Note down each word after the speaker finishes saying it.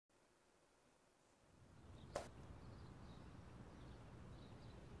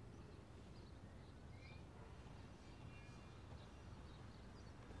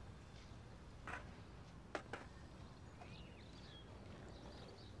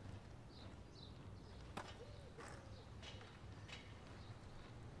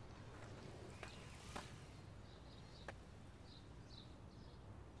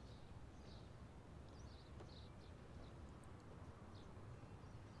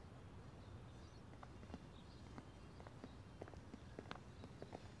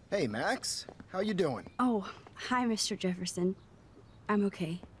Hey, Max. How you doing? Oh, hi, Mr. Jefferson. I'm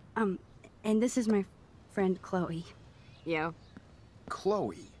okay. And this is my friend Chloe. Yeah.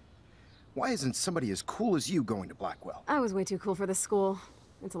 Chloe. Why isn't somebody as cool as you going to Blackwell? I was way too cool for this school.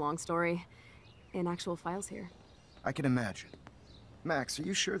 It's a long story. In actual files here. I can imagine. Max, are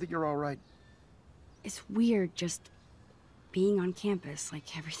you sure that you're all right? It's weird just being on campus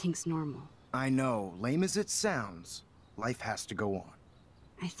like everything's normal. I know, lame as it sounds, life has to go on.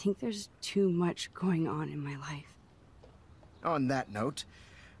 I think there's too much going on in my life. On that note,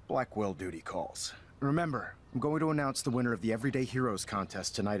 Blackwell duty calls. Remember, I'm going to announce the winner of the Everyday Heroes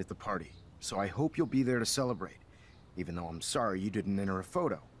contest tonight at the party, so I hope you'll be there to celebrate, even though I'm sorry you didn't enter a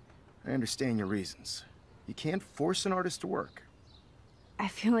photo. I understand your reasons. You can't force an artist to work. I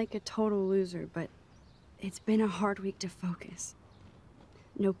feel like a total loser, but it's been a hard week to focus.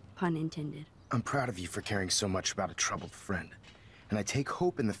 No pun intended. I'm proud of you for caring so much about a troubled friend, and I take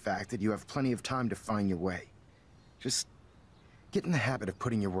hope in the fact that you have plenty of time to find your way. Just get in the habit of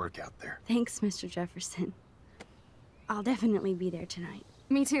putting your work out there. Thanks, Mr. Jefferson. I'll definitely be there tonight.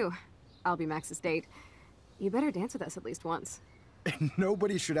 Me too. I'll be Max's date. You better dance with us at least once.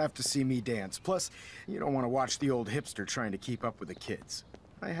 Nobody should have to see me dance. Plus, you don't want to watch the old hipster trying to keep up with the kids.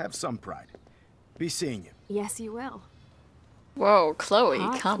 I have some pride. Be seeing you. Yes, you will. Whoa, Chloe,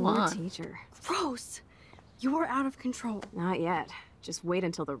 Hot come floor on. Teacher. Gross! You are out of control. Not yet. Just wait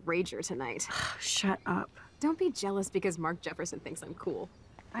until the rager tonight. Shut up. Don't be jealous because Mark Jefferson thinks I'm cool.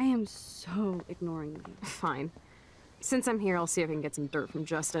 I am so ignoring you. Fine. Since I'm here, I'll see if I can get some dirt from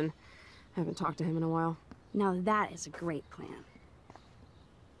Justin. I haven't talked to him in a while. Now that is a great plan.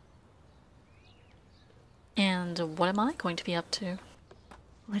 And what am I going to be up to?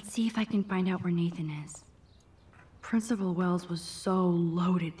 Let's see if I can find out where Nathan is. Principal Wells was so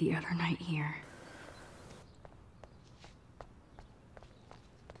loaded the other night here.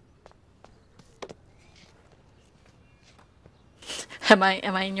 Am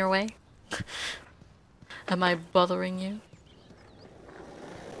I in your way? Am I bothering you?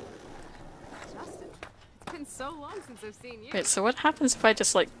 Justin, it's been so long since I've seen you. Wait, so what happens if I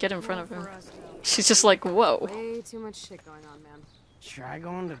just like get in front of him? She's just like, whoa. Way too much shit going on, man. Try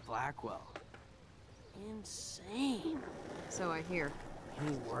going to Blackwell. Insane. So I hear.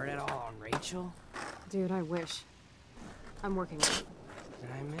 Any word at all on Rachel? Dude, I wish. I'm working on it.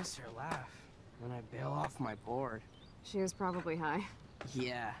 And I miss her laugh when I bail off my board. She was probably high.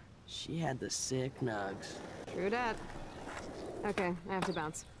 Yeah, she had the sick nugs. True dat. Okay, I have to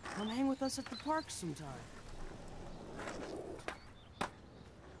bounce. Come hang with us at the park sometime.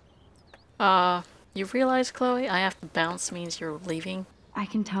 You realize, Chloe, I have to bounce means you're leaving? I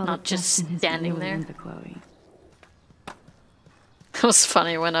can tell Not that just Justin is standing really there. into Chloe. It was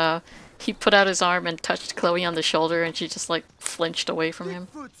funny when he put out his arm and touched Chloe on the shoulder and she just like flinched away from him.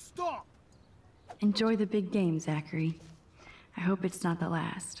 Enjoy the big game, Zachary. I hope it's not the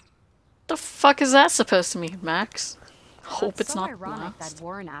last. The fuck is that supposed to mean, Max? Hope it's so not ironic last. that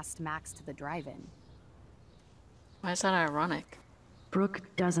Warren asked Max to the drive-in. Why is that ironic? Brooke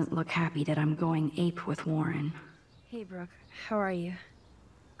doesn't look happy that I'm going ape with Warren. Hey, Brooke. How are you?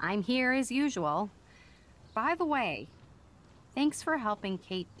 I'm here as usual. By the way, thanks for helping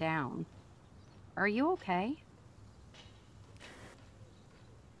Kate down. Are you okay?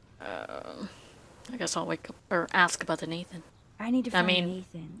 I guess I'll wake up or ask about the Nathan. I need to find mean,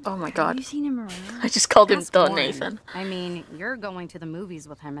 Nathan. oh my Have God. you seen him around? I just called him Ask the Warren. Nathan. I mean, you're going to the movies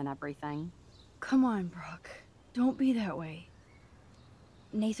with him and everything. Come on, Brooke. Don't be that way.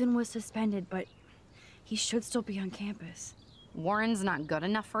 Nathan was suspended, but he should still be on campus. Warren's not good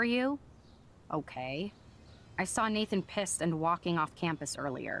enough for you? Okay. I saw Nathan pissed and walking off campus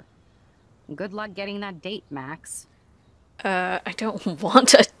earlier. Good luck getting that date, Max. I don't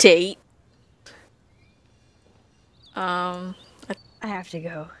want a date. I have to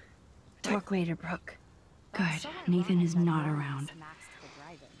go. Talk later, Brooke. Good. Nathan is not around.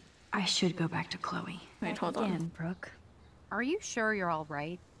 I should go back to Chloe. Wait, hold on. Again, Brooke. Are you sure you're all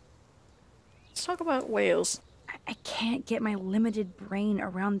right? Let's talk about whales. I can't get my limited brain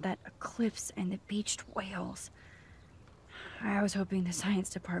around that eclipse and the beached whales. I was hoping the science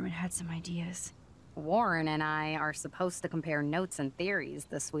department had some ideas. Warren and I are supposed to compare notes and theories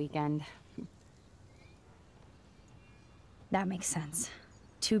this weekend. That makes sense.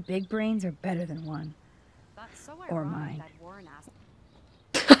 2 big brains are better than 1. That's so Or ironic mine. that Warren asked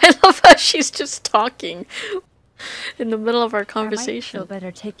I love how she's just talking in the middle of our I might conversation. feel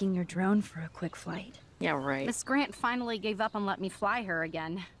better taking your drone for a quick flight. Yeah, right. Miss Grant finally gave up and let me fly her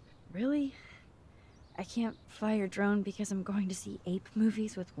again. Really? I can't fly your drone because I'm going to see ape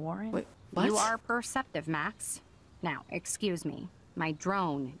movies with Warren? Wait, what? You are perceptive, Max. Now, excuse me. My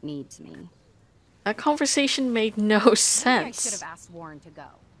drone needs me. That conversation made no Maybe I should sense. have asked Warren to go.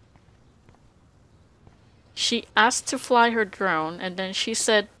 She asked to fly her drone, and then she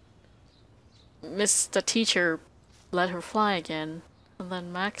said, Miss the teacher let her fly again. And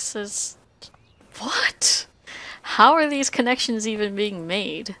then Max says, what? How are these connections even being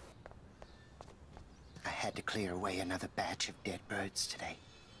made? I had to clear away another batch of dead birds today.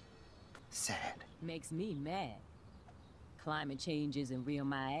 Sad. Makes me mad. Climate change isn't real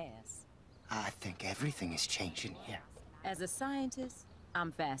my ass. I think everything is changing here. As a scientist,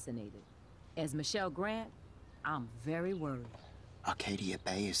 I'm fascinated. As Michelle Grant, I'm very worried. Arcadia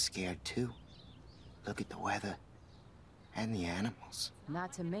Bay is scared too. Look at the weather. And the animals.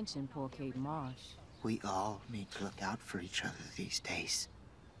 Not to mention poor Kate Marsh. We all need to look out for each other these days.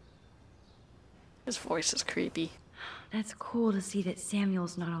 His voice is creepy. That's cool to see that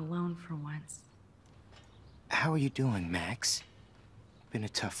Samuel's not alone for once. How are you doing, Max? Been a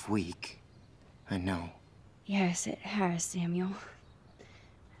tough week. I know. Yes, it has, Samuel.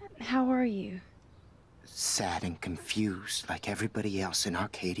 How are you? Sad and confused like everybody else in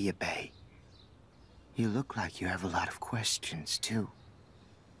Arcadia Bay. You look like you have a lot of questions, too.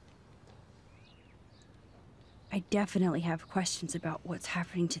 I definitely have questions about what's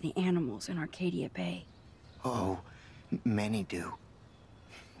happening to the animals in Arcadia Bay. Oh, many do.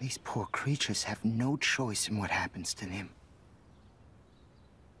 These poor creatures have no choice in what happens to them.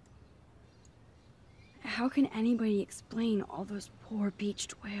 How can anybody explain all those poor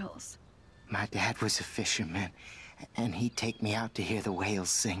beached whales? My dad was a fisherman, and he'd take me out to hear the whales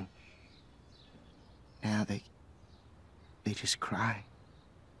sing. Now they just cry.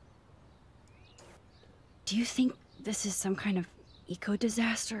 Do you think this is some kind of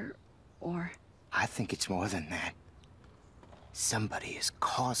eco-disaster, or... I think it's more than that. Somebody is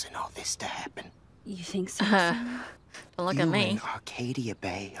causing all this to happen. You think so, Sam? Don't look You at me. and Arcadia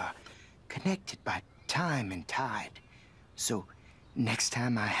Bay are connected by time and tide. So, next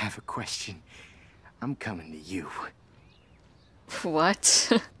time I have a question, I'm coming to you.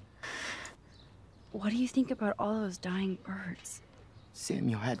 What? What do you think about all those dying birds?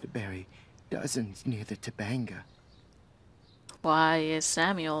 Samuel had to bury dozens near the Tabanga. Why is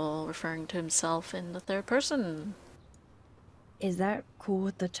Samuel referring to himself in the third person? Is that cool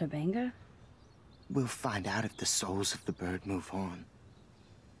with the Tabanga? We'll find out if the souls of the bird move on.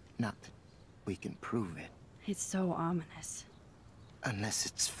 Not that we can prove it. It's so ominous. Unless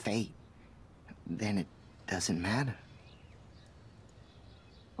it's fate, then it doesn't matter.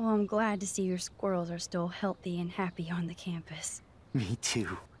 Well, I'm glad to see your squirrels are still healthy and happy on the campus. Me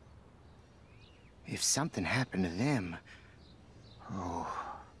too. If something happened to them... Oh,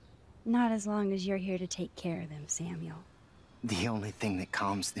 Not as long as you're here to take care of them, Samuel. the only thing that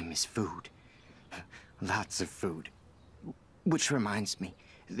calms them is food. Lots of food. Which reminds me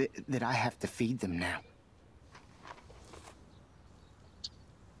that I have to feed them now.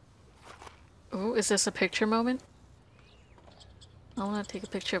 Ooh, is this a picture moment? I want to take a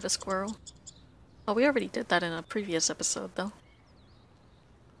picture of a squirrel. Oh, we already did that in a previous episode, though.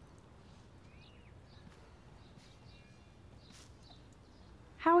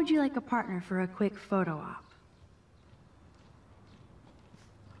 How would you like a partner for a quick photo op?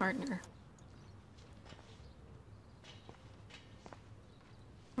 Partner.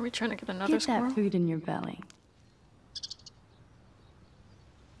 Are we trying to get another Get squirrel? that food in your belly.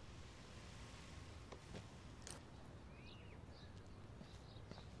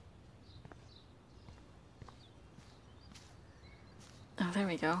 Oh, there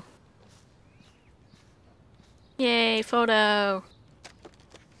we go. Yay, photo!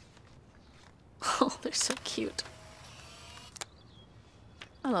 Oh, they're so cute.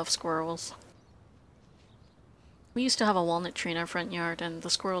 I love squirrels. We used to have a walnut tree in our front yard, and the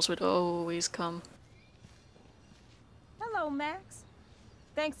squirrels would always come. Hello, Max.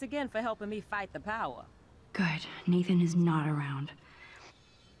 Thanks again for helping me fight the power. Good. Nathan is not around.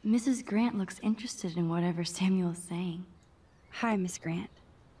 Mrs. Grant looks interested in whatever Samuel is saying. Hi, Miss Grant.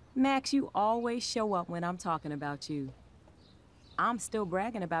 Max, you always show up when I'm talking about you. I'm still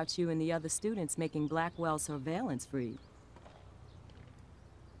bragging about you and the other students making Blackwell surveillance free.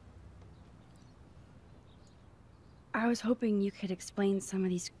 I was hoping you could explain some of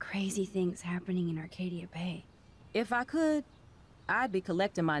these crazy things happening in Arcadia Bay. If I could, I'd be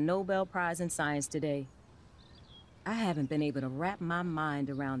collecting my Nobel Prize in Science today. I haven't been able to wrap my mind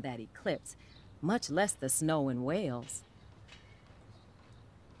around that eclipse, much less the snow in Wales.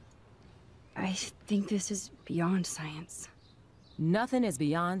 I think this is beyond science. Nothing is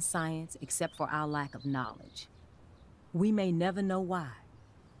beyond science except for our lack of knowledge. We may never know why,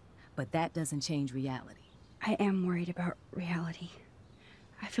 but that doesn't change reality. I am worried about reality.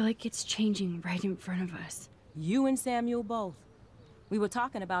 I feel like it's changing right in front of us. You and Samuel both. We were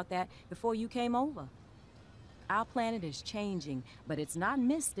talking about that before you came over. Our planet is changing, but it's not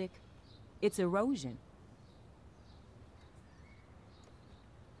mystic. It's erosion.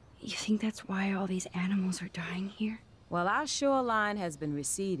 You think that's why all these animals are dying here? Well, our shoreline has been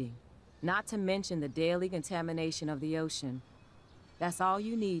receding, not to mention the daily contamination of the ocean. That's all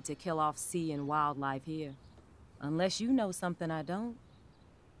you need to kill off sea and wildlife here. Unless you know something I don't.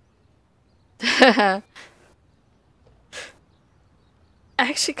 I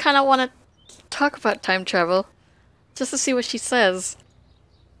actually kind of want to talk about time travel, just to see what she says.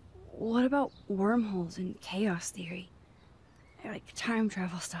 What about wormholes and chaos theory? Like time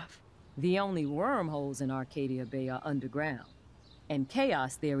travel stuff. The only wormholes in Arcadia Bay are underground. And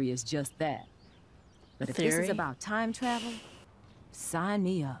chaos theory is just that. But if this is about time travel, sign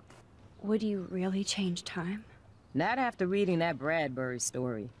me up. Would you really change time? Not after reading that Bradbury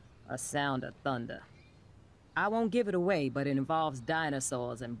story, A Sound of Thunder. I won't give it away, but it involves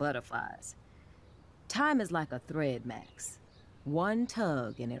dinosaurs and butterflies. Time is like a thread, Max. One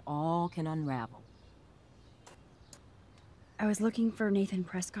tug and it all can unravel. I was looking for Nathan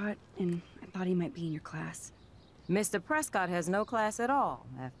Prescott, and I thought he might be in your class. Mr. Prescott has no class at all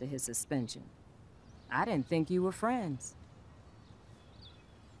after his suspension. I didn't think you were friends.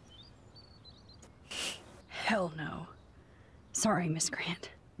 Hell no. Sorry, Miss Grant.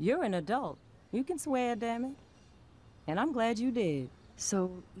 You're an adult. You can swear, damn it. And I'm glad you did.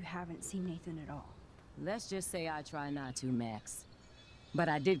 So, you haven't seen Nathan at all? Let's just say I try not to, Max. But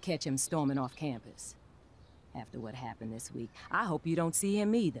I did catch him storming off campus. After what happened this week, I hope you don't see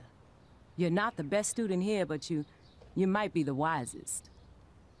him either. You're not the best student here, but you might be the wisest.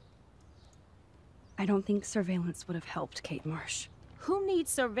 I don't think surveillance would have helped, Kate Marsh. Who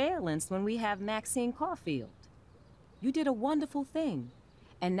needs surveillance when we have Maxine Caulfield? You did a wonderful thing.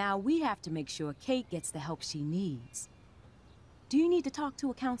 And now we have to make sure Kate gets the help she needs. Do you need to talk to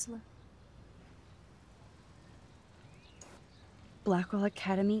a counselor? Blackwell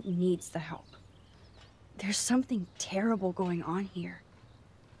Academy needs the help. There's something terrible going on here.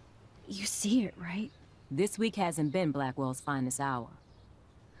 You see it, right? This week hasn't been Blackwell's finest hour.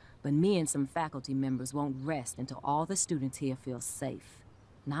 But me and some faculty members won't rest until all the students here feel safe,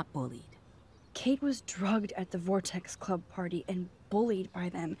 not bullied. Kate was drugged at the Vortex Club party and bullied by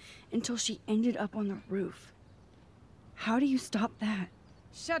them until she ended up on the roof. How do you stop that?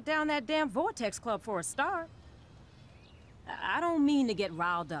 Shut down that damn Vortex Club for a start. I don't mean to get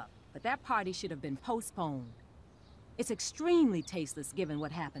riled up, but that party should have been postponed. It's extremely tasteless given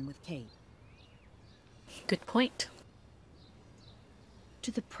what happened with Kate. Good point.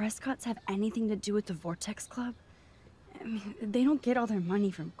 Do the Prescotts have anything to do with the Vortex Club? I mean, they don't get all their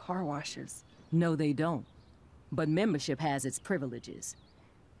money from car washes. No, they don't. But membership has its privileges.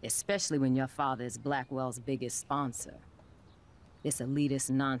 Especially when your father is Blackwell's biggest sponsor. This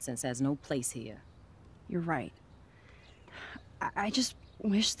elitist nonsense has no place here. You're right. I just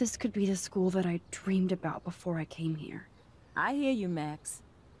wish this could be the school that I dreamed about before I came here. I hear you, Max.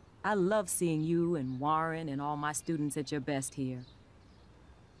 I love seeing you and Warren and all my students at your best here.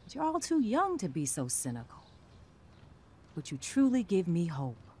 But you're all too young to be so cynical. But you truly give me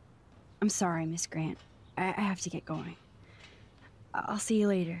hope. I'm sorry, Miss Grant. I have to get going. I'll see you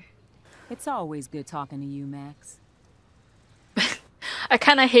later. It's always good talking to you, Max. I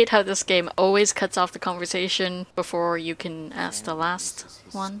kind of hate how this game always cuts off the conversation before you can ask the last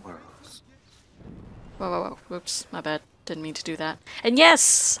one. Whoa. Whoops, my bad. Didn't mean to do that. And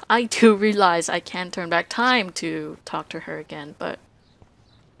yes, I do realize I can turn back time to talk to her again, but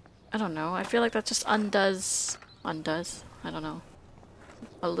I don't know. I feel like that just undoes. I don't know.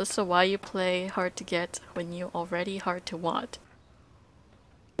 Alyssa, why you play hard to get when you already hard to want?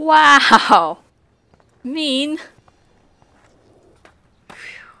 Wow! Mean.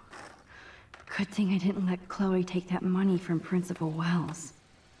 Good thing I didn't let Chloe take that money from Principal Wells.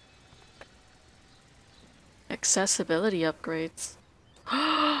 Accessibility upgrades.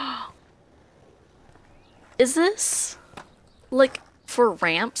 Is this like for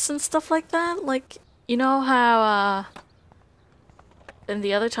ramps and stuff like that? Like, you know how in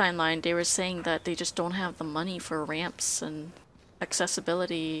the other timeline they were saying that they just don't have the money for ramps and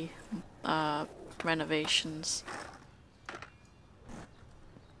accessibility renovations.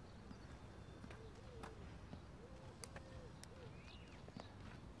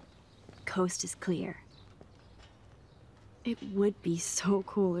 Coast is clear. It would be so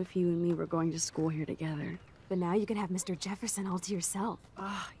cool if you and me were going to school here together. But now you can have Mr. Jefferson all to yourself.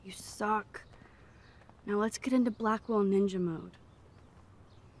 Ah, you suck. Now let's get into Blackwell Ninja mode.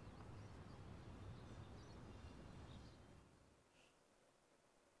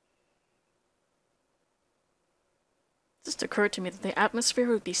 just occurred to me that the atmosphere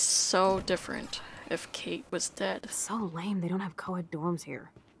would be so different if Kate was dead. So lame they don't have co-ed dorms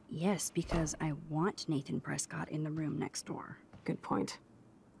here. Yes, because I want Nathan Prescott in the room next door. Good point.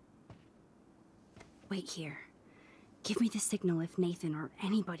 Wait here. Give me the signal if Nathan or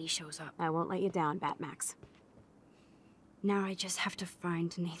anybody shows up. I won't let you down, Batmax. Now I just have to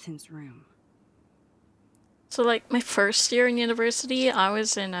find Nathan's room. So like my first year in university, I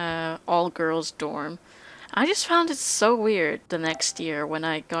was in a all-girls dorm. I just found it so weird the next year when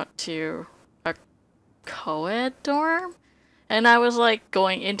I got to a co-ed dorm. And I was like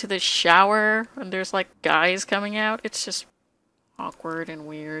going into the shower and there's like guys coming out. It's just awkward and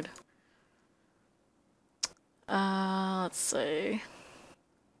weird. Let's see.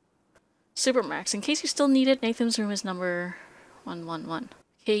 Supermax, in case you still need it, Nathan's room is number 111.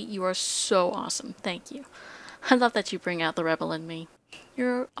 Kate, you are so awesome. Thank you. I love that you bring out the rebel in me.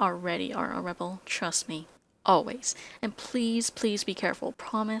 You already are a rebel. Trust me. Always. And please, please be careful.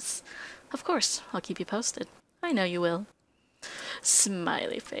 Promise. Of course, I'll keep you posted. I know you will.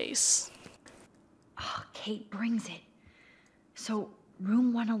 Smiley face. Oh, Kate brings it. So,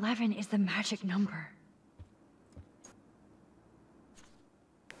 room 111 is the magic number.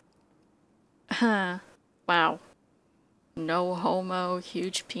 Huh. Wow. No homo,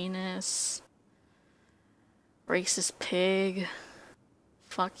 huge penis. Racist pig.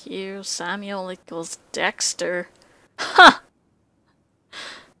 Fuck you. Samuel equals Dexter. Ha!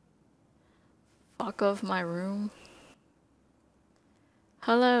 Fuck off my room.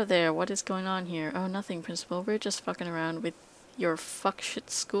 Hello there, what is going on here? Oh, nothing, Principal. We're just fucking around with your fuck shit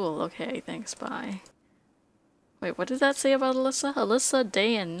school. Okay, thanks, bye. Wait, what did that say about Alyssa? Alyssa,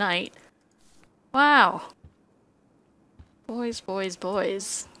 day and night. Wow. Boys, boys,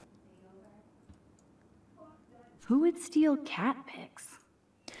 boys. Who would steal cat pics?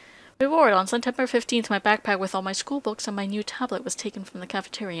 Reward. On September 15th, my backpack with all my school books and my new tablet was taken from the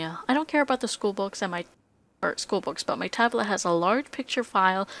cafeteria. I don't care about the school books and school books, but my tablet has a large picture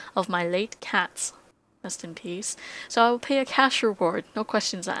file of my late cats. Rest in peace. So I will pay a cash reward. No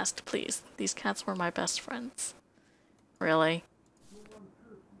questions asked, please. These cats were my best friends. Really?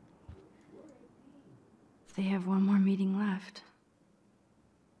 They have one more meeting left.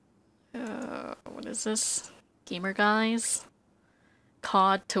 What is this? Gamer guys?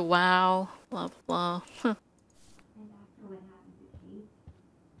 COD to WoW, blah blah blah.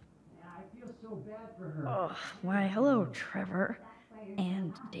 Oh, why, hello, Trevor.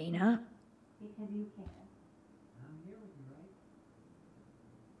 And Dana. I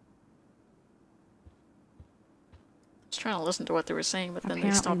was trying to listen to what they were saying, but then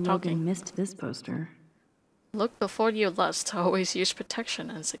Apparently they stopped talking. Logan missed this poster. Look before you lust. Always use protection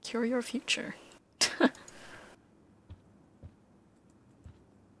and secure your future.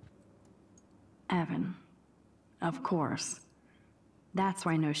 Evan. Of course. That's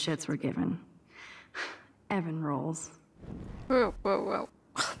why no shits were given. Evan rolls. Whoa, whoa, whoa.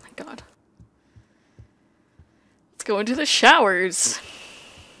 Oh my god. Let's go into the showers.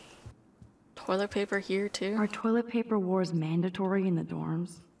 Toilet paper here too? Are toilet paper wars mandatory in the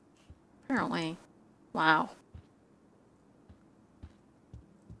dorms? Apparently. Wow.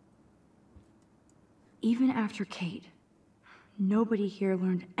 Even after Kate, nobody here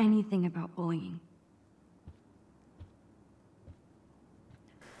learned anything about bullying.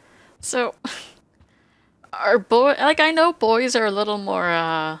 So, I know boys are a little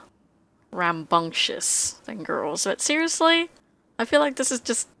more, rambunctious than girls, but seriously, I feel like this is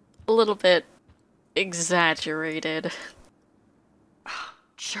just a little bit exaggerated.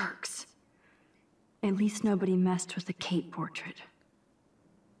 Jerks. At least nobody messed with the Kate portrait.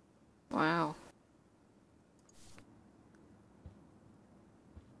 Wow.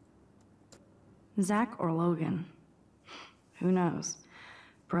 Zach or Logan? Who knows?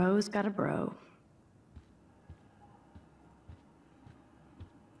 Bro's got a bro.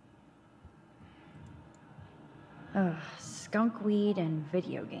 Ugh, skunk weed and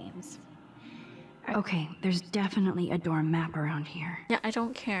video games. Okay, there's definitely a dorm map around here. Yeah, I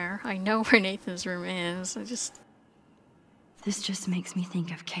don't care. I know where Nathan's room is. This just makes me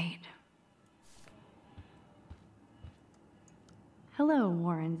think of Kate. Hello,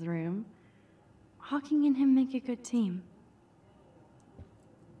 Warren's room. Hawking and him make a good team.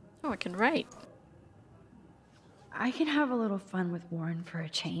 Oh, I can write. I can have a little fun with Warren for a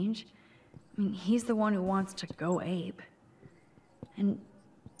change. I mean, he's the one who wants to go ape. And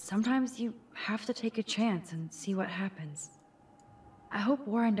sometimes you have to take a chance and see what happens. I hope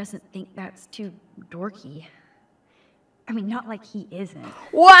Warren doesn't think that's too dorky. I mean, not like he isn't.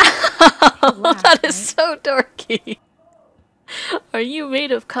 Wow! Laugh, That is right? so dorky. Are you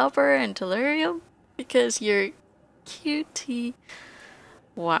made of copper and tellurium? Because you're Cutie.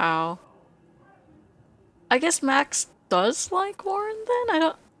 Wow. I guess Max does like Warren then? I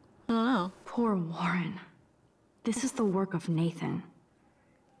don't know. Poor Warren. This is the work of Nathan.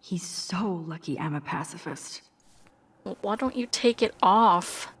 He's so lucky I'm a pacifist. Well, why don't you take it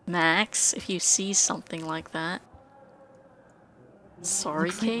off, Max, if you see something like that? Sorry,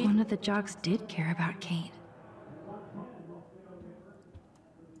 Looks Kate. like one of the jocks did care about Kate.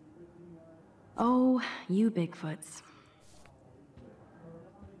 Oh, you Bigfoots.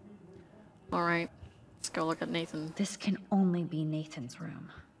 Alright, let's go look at Nathan. This can only be Nathan's room.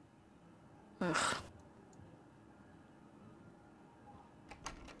 Ugh.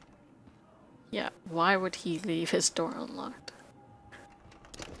 Yeah, why would he leave his door unlocked?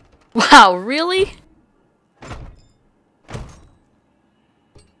 Wow, really?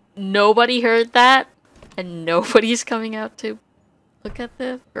 Nobody heard that? And nobody's coming out to look at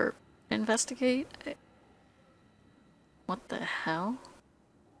this or investigate? What the hell?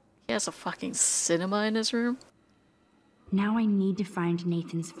 He has a fucking cinema in his room? Now I need to find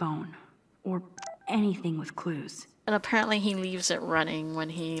Nathan's phone. Or anything with clues. And apparently he leaves it running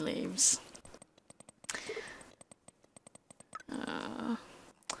when he leaves.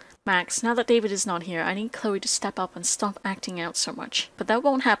 Max, now that David is not here, I need Chloe to step up and stop acting out so much. But that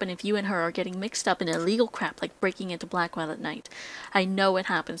won't happen if you and her are getting mixed up in illegal crap like breaking into Blackwell at night. I know it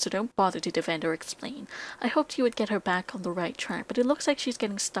happened, so don't bother to defend or explain. I hoped you would get her back on the right track, but it looks like she's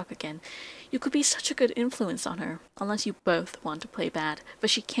getting stuck again. You could be such a good influence on her, unless you both want to play bad,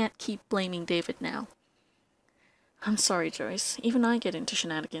 but she can't keep blaming David now. I'm sorry, Joyce. Even I get into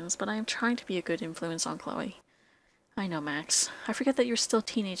shenanigans, but I am trying to be a good influence on Chloe. I know, Max. I forget that you're still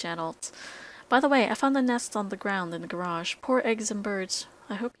teenage adults. By the way, I found the nest on the ground in the garage. Poor eggs and birds.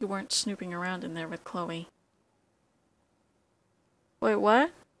 I hope you weren't snooping around in there with Chloe. Wait,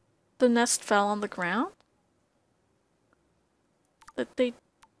 what? The nest fell on the ground? That they...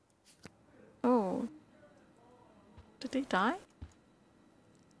 Oh. Did they die?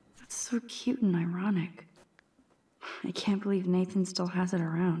 That's so cute and ironic. I can't believe Nathan still has it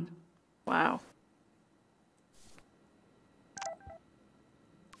around. Wow.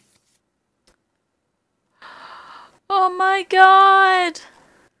 Oh my god!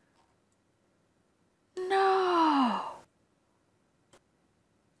 No!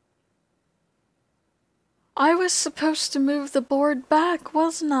 I was supposed to move the board back,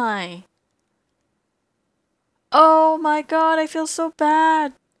 wasn't I? Oh my god, I feel so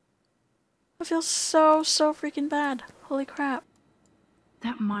bad. I feel so freaking bad. Holy crap.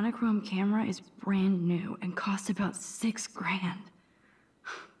 That monochrome camera is brand new and cost about $6 grand.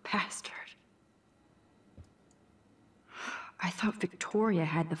 Bastard. I thought Victoria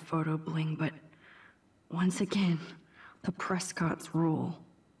had the photo bling, but once again, the Prescotts rule.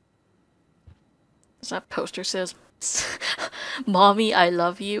 That poster says, Mommy, I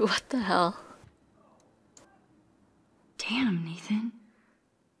love you. What the hell? Damn, Nathan.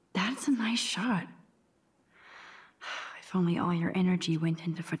 That's a nice shot. If only all your energy went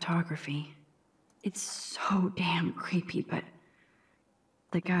into photography. It's so damn creepy, but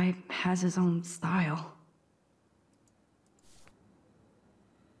the guy has his own style.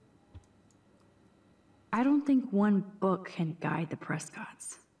 I don't think one book can guide the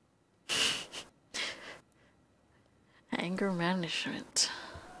Prescotts. Anger management.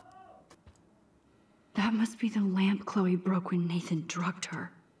 That must be the lamp Chloe broke when Nathan drugged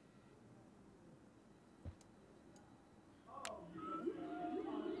her.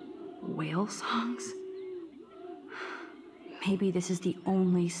 Whale songs? Maybe this is the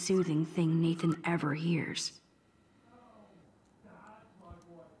only soothing thing Nathan ever hears.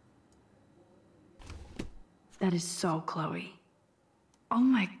 That is so Chloe. Oh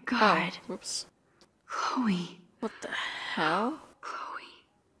my god. Oh, whoops. Chloe. What the hell? Chloe.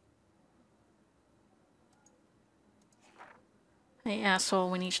 Hey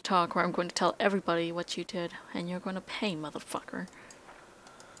asshole, we need to talk or I'm going to tell everybody what you did. And you're going to pay, motherfucker.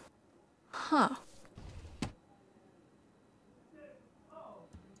 Huh.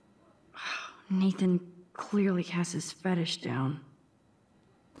 Nathan clearly has his fetish down.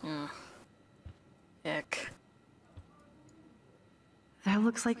 Ick. That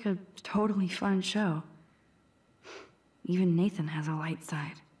looks like a totally fun show. Even Nathan has a light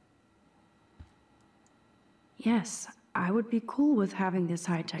side. Yes, I would be cool with having this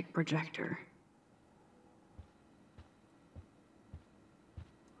high-tech projector.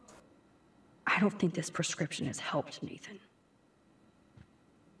 I don't think this prescription has helped, Nathan.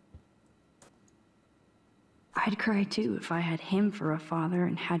 I'd cry too if I had him for a father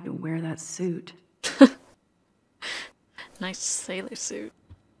and had to wear that suit. Nice sailor suit.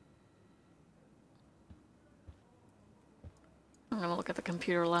 I'm gonna look at the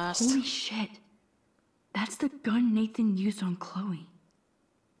computer last. Holy shit. That's the gun Nathan used on Chloe.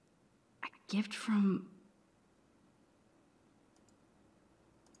 A gift from...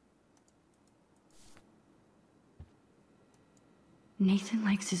 Nathan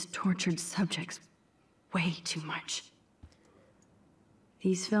likes his tortured subjects way too much.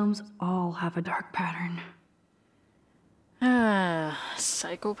 These films all have a dark pattern.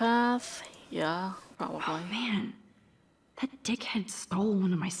 Psychopath? Yeah, probably. Oh man, that dickhead stole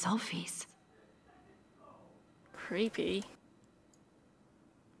one of my selfies. Creepy.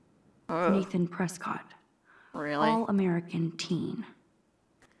 Oh, Nathan Prescott. really? All-American teen.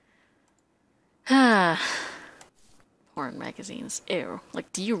 Porn magazines. Ew.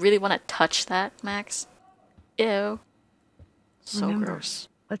 Like, do you really want to touch that, Max? Ew. So Remember, gross.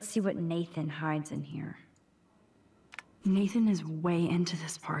 let's see what Nathan hides in here. Nathan is way into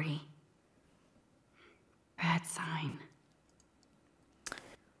this party. Bad sign.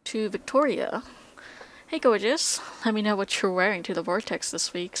 To Victoria. Hey gorgeous, let me know what you're wearing to the Vortex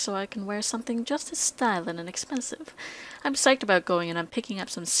this week so I can wear something just as styling and expensive. I'm psyched about going and I'm picking up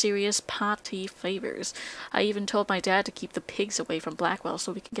some serious party favors. I even told my dad to keep the pigs away from Blackwell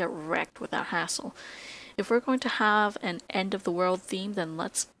so we can get wrecked without hassle. If we're going to have an end of the world theme, then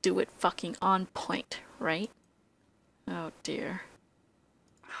let's do it fucking on point, right? Oh dear.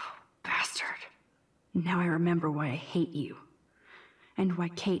 Bastard. Now I remember why I hate you. And why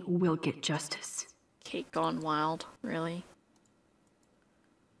Kate will get justice. Kate gone wild, really?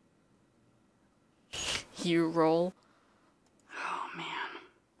 You roll. Oh man.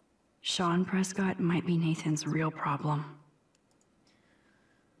 Sean Prescott might be Nathan's real problem.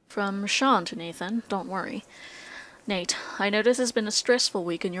 From Sean to Nathan, don't worry. Nate, I know this has been a stressful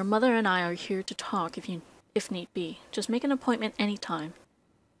week and your mother and I are here to talk if need be. Just make an appointment anytime.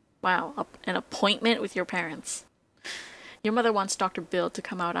 Wow, an appointment with your parents. Your mother wants Dr. Bill to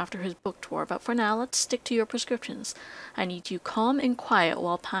come out after his book tour, but for now, let's stick to your prescriptions. I need you calm and quiet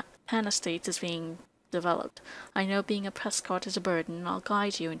while Panastates is being developed. I know being a Prescott is a burden, and I'll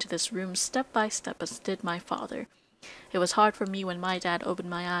guide you into this room step by step as did my father. It was hard for me when my dad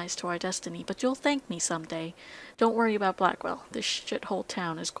opened my eyes to our destiny, but you'll thank me someday. Don't worry about Blackwell. This shithole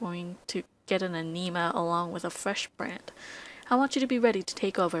town is going to get an anema along with a fresh brand. I want you to be ready to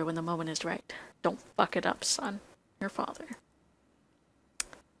take over when the moment is right. Don't fuck it up, son. Your father.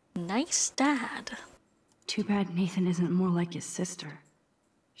 Nice dad. Too bad Nathan isn't more like his sister.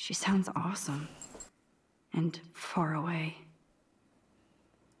 She sounds awesome. And far away.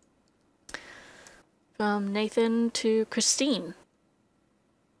 From Nathan to Christine.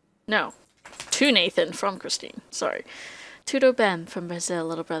 No. To Nathan from Christine. Sorry. Tudo bem from Brazil,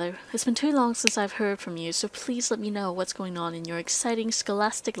 little brother. It's been too long since I've heard from you, so please let me know what's going on in your exciting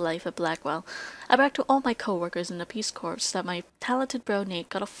scholastic life at Blackwell. I brag to all my co-workers in the Peace Corps that my talented bro Nate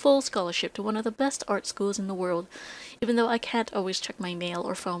got a full scholarship to one of the best art schools in the world. Even though I can't always check my mail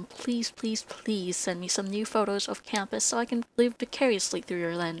or phone, please, please, please send me some new photos of campus so I can live vicariously through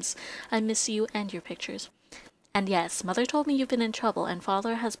your lens. I miss you and your pictures. And yes, Mother told me you've been in trouble and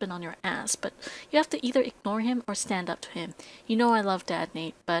Father has been on your ass, but you have to either ignore him or stand up to him. You know I love Dad,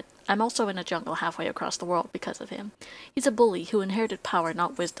 Nate, but I'm also in a jungle halfway across the world because of him. He's a bully who inherited power,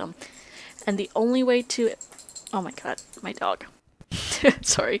 not wisdom. And the only way to... Oh my god, my dog.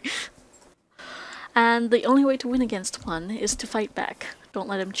 Sorry. And the only way to win against one is to fight back. Don't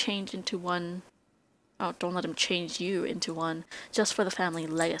let him change into one... Oh, don't let him change you into one, just for the family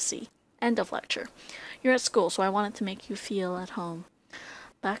legacy. End of lecture. You're at school, so I wanted to make you feel at home.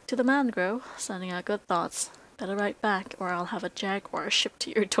 Back to the Mangrove, sending out good thoughts. Better write back, or I'll have a jaguar shipped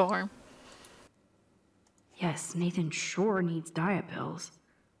to your dorm. Yes, Nathan sure needs diet pills.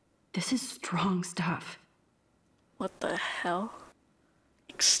 This is strong stuff. What the hell?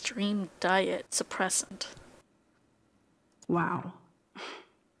 Extreme diet suppressant. Wow.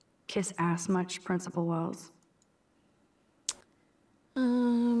 Kiss ass much, Principal Wells?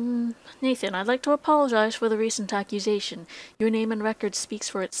 Nathan, I'd like to apologize for the recent accusation. Your name and record speaks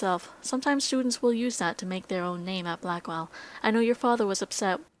for itself. Sometimes students will use that to make their own name at Blackwell. I know your father was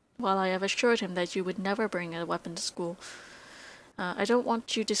upset, while I have assured him that you would never bring a weapon to school. I don't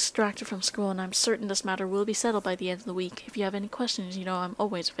want you distracted from school, and I'm certain this matter will be settled by the end of the week. If you have any questions, you know I'm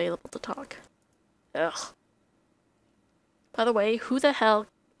always available to talk. Ugh. By the way, who the hell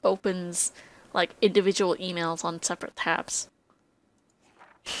opens, like, individual emails on separate tabs?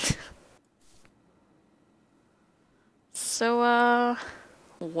 So,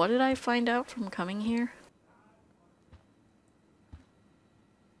 what did I find out from coming here?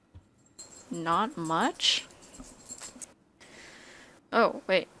 Not much? Oh,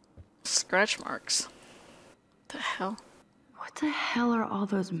 wait. Scratch marks. The hell? What the hell are all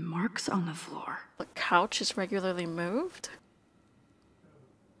those marks on the floor? The couch is regularly moved?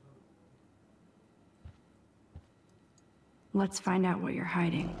 Let's find out what you're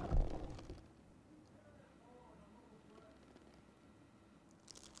hiding.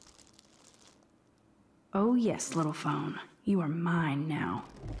 Oh yes, little phone. You are mine now.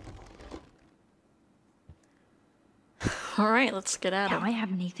 Alright, let's get at Now him. I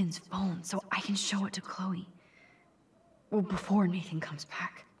have Nathan's phone, so I can show it to Chloe. Well, before Nathan comes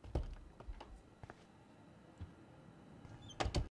back.